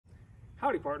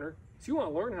Howdy partner, so you want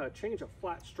to learn how to change a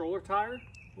flat stroller tire?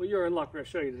 Well, you're in luck. We're going to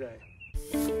show you today.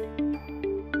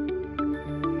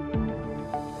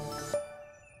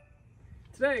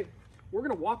 Today, we're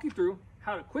going to walk you through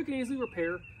how to quick and easily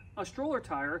repair a stroller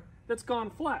tire that's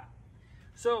gone flat.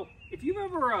 So if you've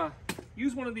ever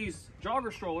used one of these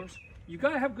jogger strollers, you've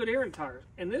got to have good air in tires,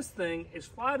 and this thing is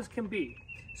flat as can be.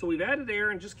 So we've added air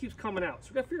and it just keeps coming out. So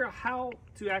we've got to figure out how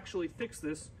to actually fix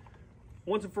this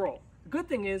once and for all. The good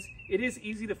thing is, it is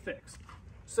easy to fix.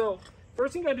 So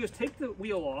first thing you gotta do is take the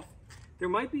wheel off. There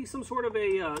might be some sort of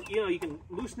a, you can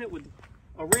loosen it with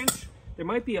a wrench. There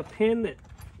might be a pin that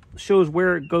shows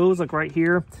where it goes, like right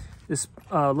here. This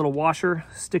little washer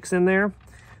sticks in there.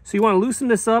 So you wanna loosen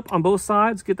this up on both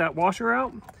sides, get that washer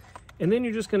out, and then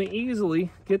you're just gonna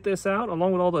easily get this out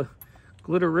along with all the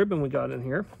glitter ribbon we got in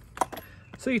here.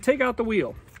 So you take out the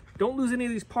wheel. Don't lose any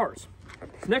of these parts.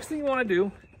 Next thing you wanna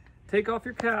do, take off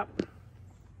your cap,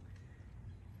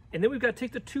 and then we've got to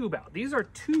take the tube out. These are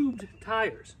tubed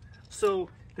tires, so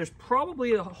there's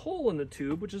probably a hole in the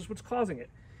tube, which is what's causing it.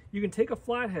 You can take a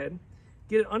flathead,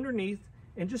 get it underneath,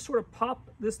 and just sort of pop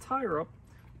this tire up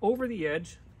over the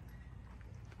edge.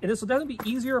 And this will definitely be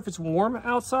easier if it's warm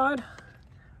outside,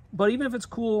 but even if it's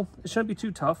cool, it shouldn't be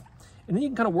too tough. And then you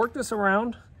can kind of work this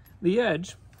around the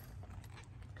edge,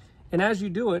 and as you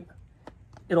do it,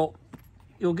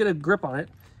 you'll get a grip on it,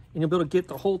 and you'll be able to get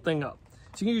the whole thing up.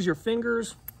 So you can use your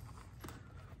fingers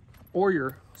or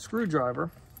your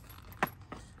screwdriver.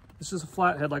 This is a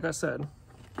flathead, like I said.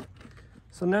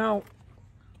 So now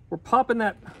we're popping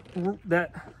that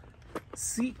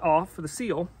seat off for the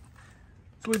seal.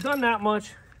 So we've done that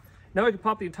much. Now we can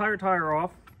pop the entire tire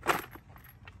off.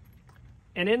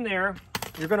 And in there,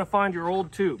 you're gonna find your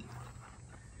old tube.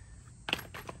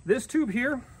 This tube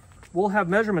here will have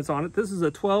measurements on it. This is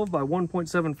a 12 by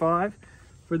 1.75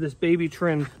 for this baby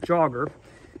trimmed jogger.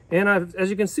 And as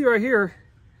you can see right here,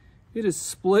 it is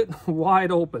split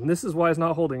wide open. This is why it's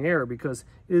not holding air, because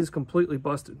it is completely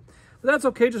busted. But that's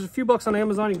okay, just a few bucks on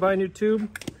Amazon, you can buy a new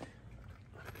tube.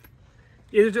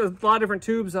 It's just a lot of different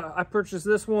tubes. I purchased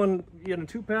this one in a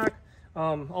 2-pack.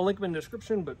 I'll link them in the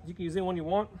description, but you can use any one you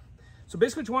want. So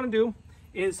basically what you want to do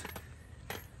is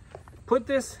put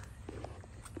this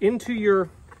into your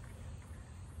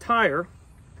tire.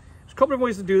 There's a couple of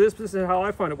ways to do this, but this is how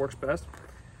I find it works best.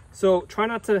 So try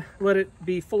not to let it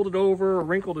be folded over or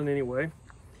wrinkled in any way,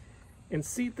 and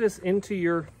seat this into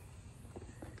your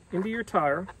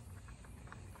tire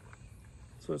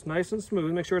so it's nice and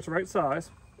smooth. Make sure it's the right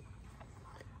size.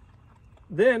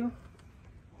 Then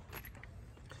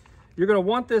you're going to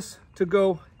want this to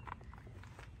go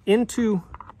into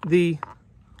the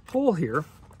hole here.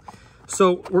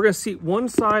 So we're going to seat one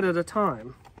side at a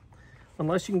time,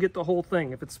 unless you can get the whole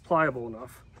thing, if it's pliable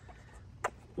enough,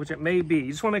 which it may be.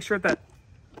 You just want to make sure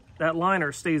that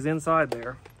liner stays inside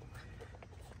there.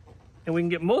 And we can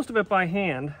get most of it by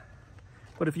hand,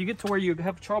 but if you get to where you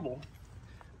have trouble,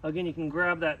 again, you can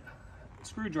grab that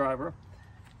screwdriver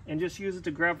and just use it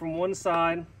to grab from one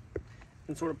side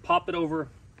and sort of pop it over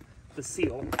the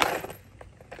seal.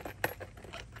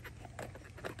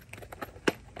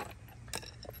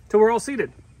 Till we're all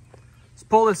seated. Let's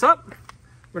pull this up.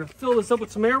 We're gonna fill this up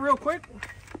with some air real quick.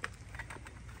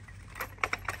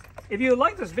 If you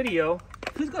like this video,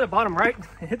 please go to the bottom right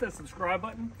and hit that subscribe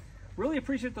button. Really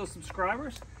appreciate those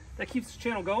subscribers. That keeps the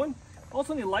channel going.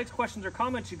 Also, any likes, questions, or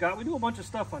comments you got. We do a bunch of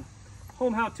stuff on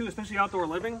home how-to, especially outdoor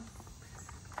living.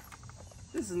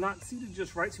 This is not seated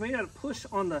just right, so you may have to push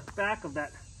on the back of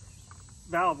that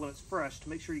valve when it's fresh to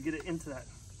make sure you get it into that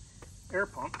air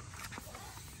pump.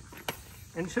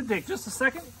 And it should take just a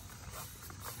second.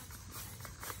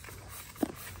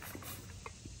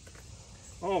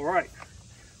 All right.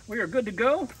 We are good to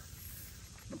go.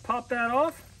 Pop that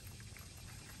off.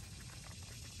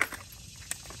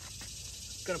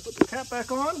 Gonna put the cap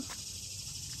back on.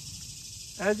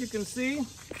 As you can see,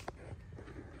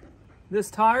 this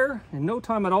tire in no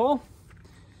time at all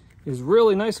is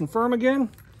really nice and firm again.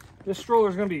 This stroller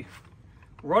is gonna be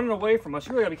running away from us.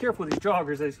 You really gotta be careful with these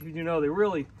joggers. As you know, they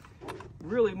really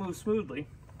move smoothly.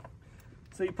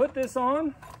 So you put this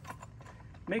on.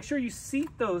 Make sure you seat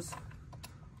those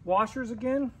washers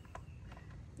again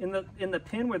in the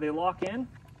pin where they lock in.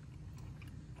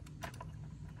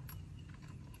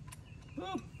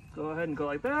 Oop, go ahead and go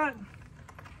like that.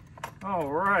 All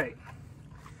right,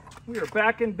 we are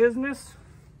back in business.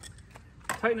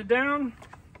 Tighten it down.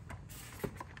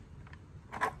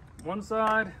 One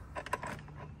side,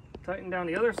 tighten down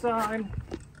the other side.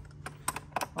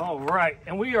 All right,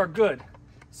 and we are good.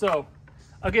 So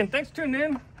again, thanks for tuning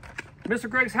in. Mr.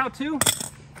 Greg's How To.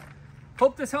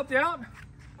 Hope this helped you out.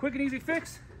 Quick and easy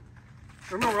fix.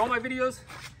 Remember all my videos,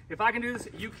 if I can do this,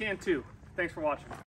 you can too. Thanks for watching.